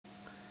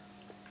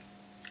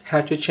how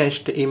to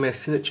change the email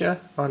signature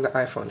on the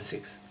iPhone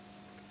 6.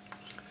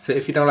 So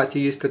if you don't like to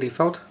use the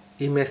default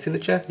email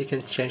signature, you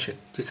can change it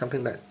to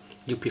something that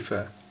you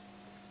prefer.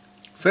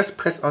 First,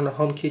 press on the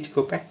home key to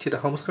go back to the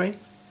home screen.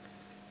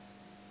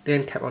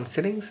 Then tap on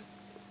settings.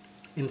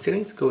 In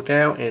settings, go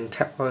down and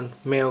tap on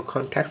mail,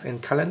 contacts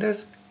and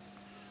calendars.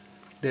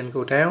 Then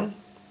go down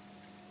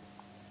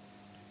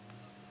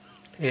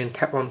and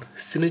tap on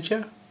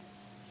signature.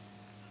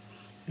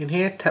 In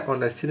here, tap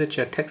on the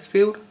signature text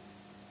field.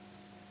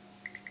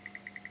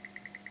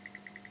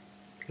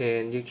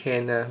 And you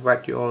can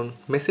write your own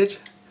message.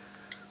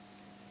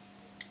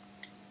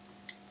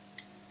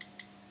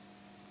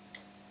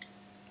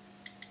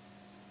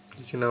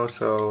 You can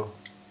also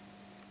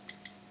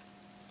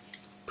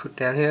put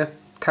down here,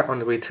 tap on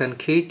the return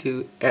key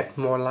to add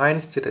more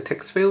lines to the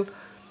text field,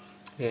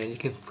 and you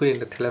can put in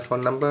the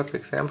telephone number, for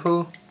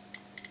example.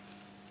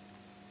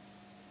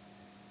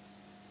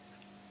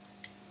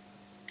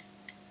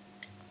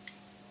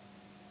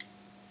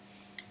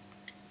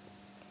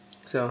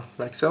 So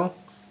like so.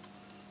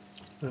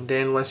 And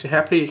then once you're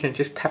happy, you can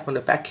just tap on the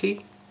back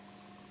key,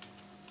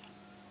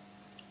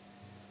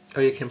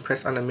 or you can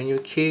press on the menu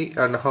key,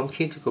 on the home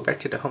key, to go back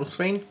to the home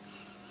screen.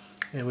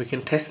 And we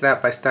can test it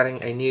out by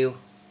starting a new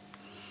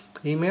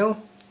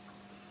email.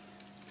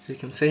 So you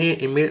can see here,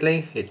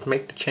 immediately it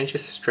makes the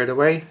changes straight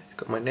away.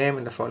 Got my name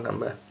and the phone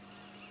number.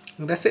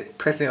 And that's it.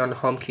 Pressing on the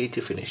home key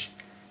to finish.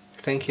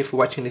 Thank you for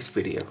watching this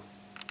video.